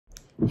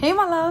Hey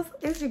my loves,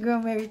 it's your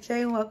girl Mary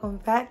J. Welcome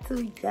back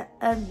to yet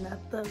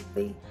another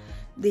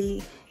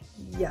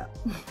video.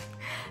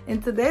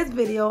 In today's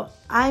video,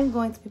 I'm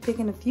going to be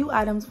picking a few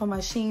items from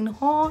my SHEIN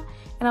haul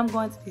and I'm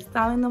going to be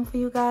styling them for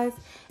you guys.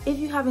 If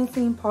you haven't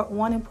seen part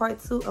 1 and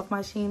part 2 of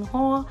my SHEIN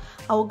haul,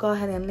 I will go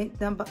ahead and link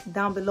them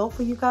down below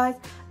for you guys,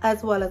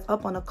 as well as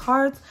up on the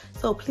cards.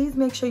 So please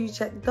make sure you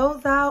check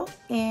those out,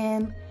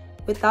 and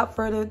without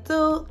further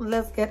ado,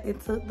 let's get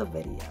into the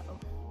video.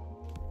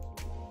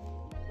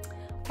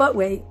 But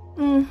wait,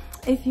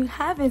 if you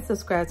haven't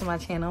subscribed to my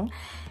channel,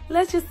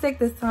 let's just take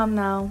this time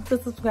now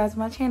to subscribe to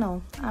my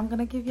channel. I'm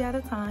gonna give you at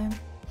a time.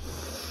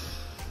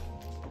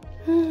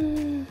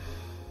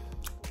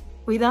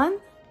 We done?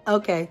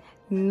 Okay,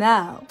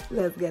 now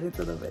let's get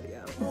into the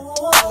video.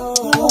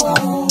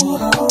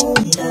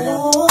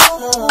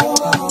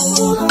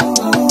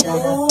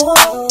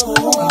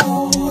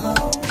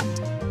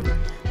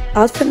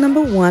 Outfit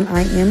number 1,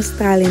 I am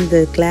styling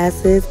the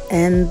glasses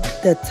and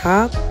the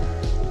top,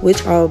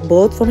 which are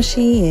both from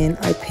SHEIN.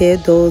 I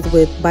paired those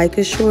with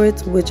biker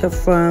shorts, which are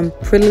from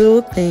Pretty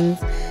Little Things.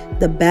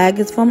 The bag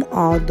is from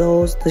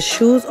Aldo's. The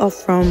shoes are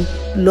from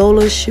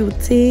Lola's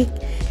Boutique.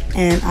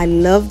 And I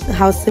love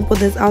how simple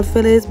this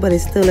outfit is, but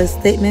it's still a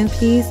statement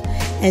piece.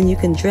 And you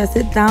can dress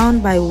it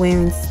down by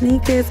wearing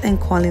sneakers and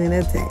calling it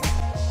a day.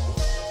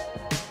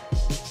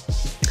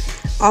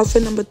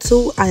 Outfit number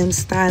 2, I am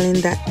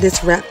styling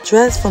this wrap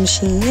dress from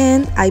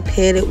SHEIN. I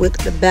paired it with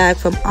the bag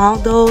from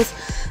Aldo's,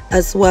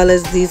 as well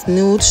as these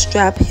nude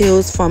strap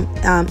heels from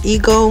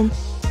Ego.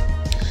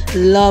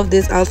 Love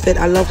this outfit.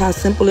 I love how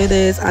simple it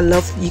is. I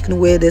love you can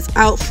wear this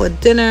out for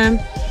dinner.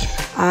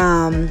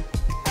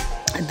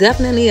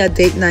 Definitely a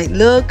date night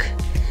look.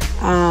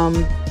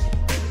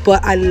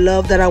 But I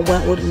love that I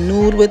went with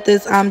nude with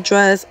this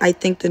dress. I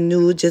think the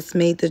nude just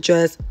made the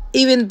dress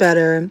even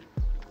better.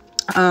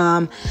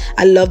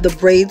 I love the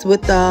braids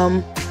with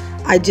them.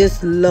 I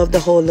just love the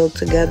whole look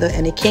together,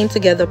 and it came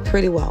together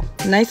pretty well.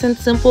 Nice and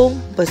simple,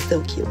 but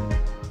still cute.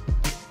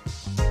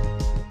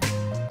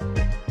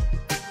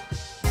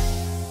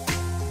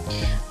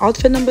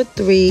 Outfit number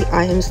 3,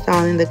 I am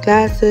styling the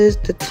glasses,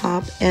 the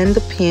top, and the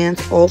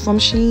pants, all from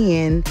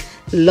SHEIN.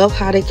 Love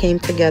how they came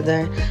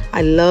together.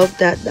 I love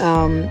that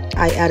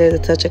I added a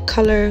touch of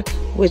color,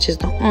 which is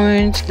the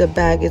orange. The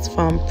bag is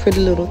from Pretty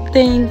Little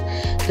Things.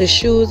 The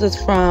shoes is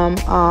from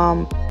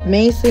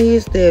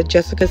Macy's. They're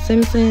Jessica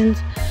Simpson's.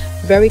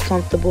 Very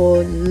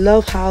comfortable.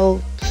 Love how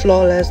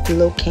flawless the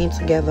look came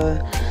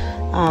together.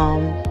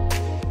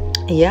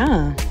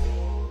 Yeah,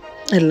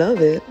 I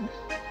love it.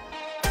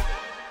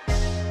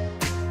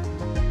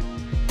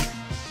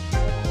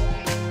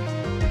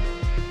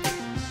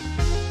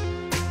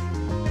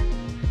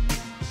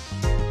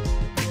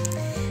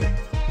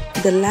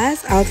 The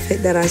last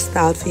outfit that I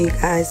styled for you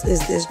guys is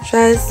this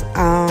dress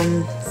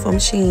from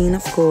SHEIN,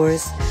 of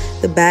course.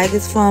 The bag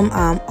is from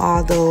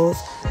Aldo's.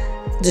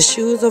 The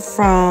shoes are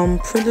from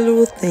Pretty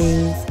Little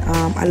Things.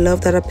 I love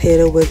that I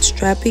paired it with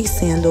strappy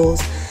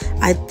sandals.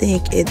 I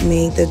think it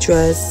made the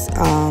dress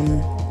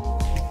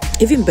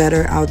even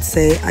better, I would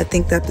say. I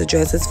think that the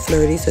dress is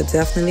flirty, so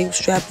definitely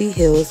strappy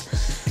heels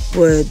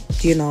would,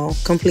 you know,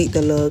 complete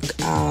the look.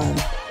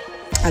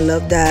 I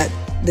love that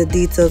the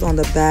details on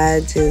the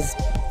bag just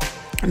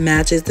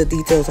matches the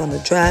details on the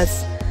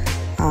dress.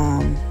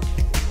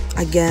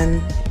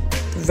 Again,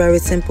 very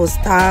simple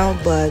style,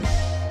 but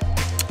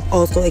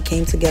also it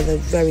came together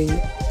very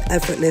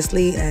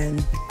effortlessly,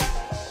 and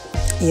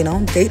you know,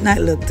 date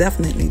night look,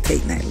 definitely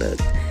date night look.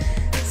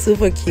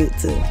 Super cute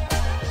too.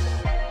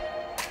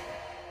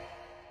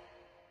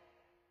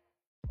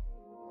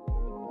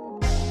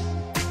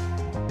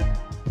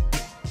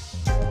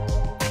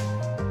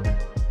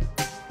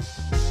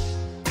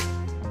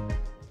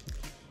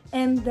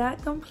 And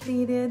that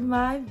completed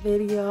my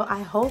video.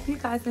 I hope you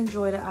guys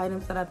enjoyed the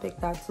items that I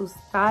picked out to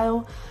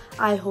style.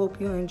 I hope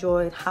you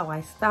enjoyed how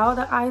I style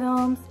the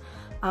items.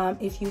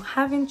 If you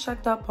haven't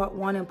checked out part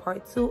 1 and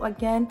part 2,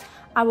 again,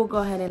 I will go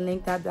ahead and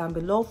link that down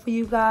below for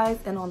you guys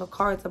and on the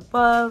cards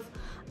above.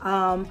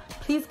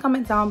 Please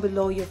comment down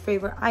below your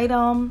favorite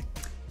item,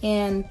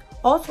 and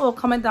also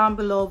comment down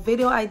below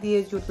video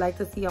ideas you'd like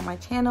to see on my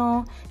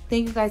channel.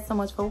 Thank you guys so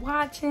much for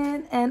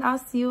watching, and I'll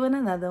see you in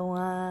another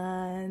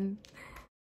one.